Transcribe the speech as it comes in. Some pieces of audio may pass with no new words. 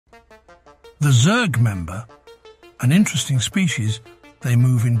The zerg member, an interesting species, they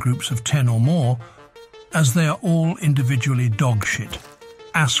move in groups of 10 or more, as they are all individually dog shit,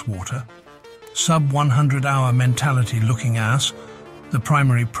 ass water, sub 100-hour mentality looking ass. The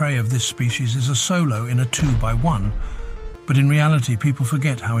primary prey of this species is a solo in a 2x1, but in reality people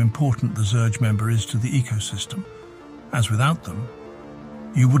forget how important the zerg member is to the ecosystem, as without them,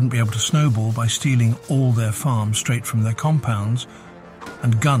 you wouldn't be able to snowball by stealing all their farm straight from their compounds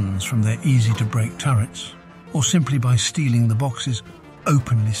and guns from their easy-to-break turrets, or simply by stealing the boxes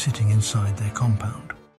openly sitting inside their compound.